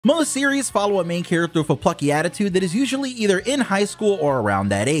Most series follow a main character with a plucky attitude that is usually either in high school or around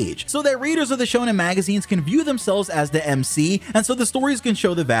that age, so that readers of the shonen magazines can view themselves as the MC, and so the stories can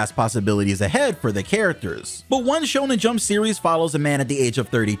show the vast possibilities ahead for the characters. But one Shonen Jump series follows a man at the age of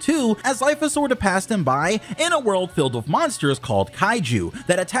 32 as life has sort of passed him by in a world filled with monsters called Kaiju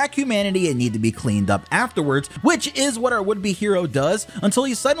that attack humanity and need to be cleaned up afterwards, which is what our would-be hero does until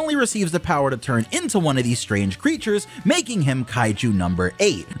he suddenly receives the power to turn into one of these strange creatures, making him Kaiju number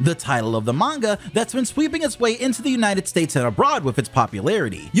 8. The title of the manga that's been sweeping its way into the United States and abroad with its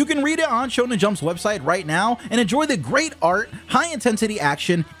popularity. You can read it on Shonen Jump's website right now and enjoy the great art, high-intensity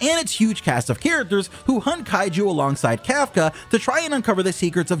action, and its huge cast of characters who hunt kaiju alongside Kafka to try and uncover the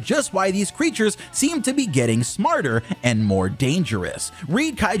secrets of just why these creatures seem to be getting smarter and more dangerous.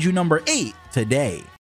 Read Kaiju number 8 today.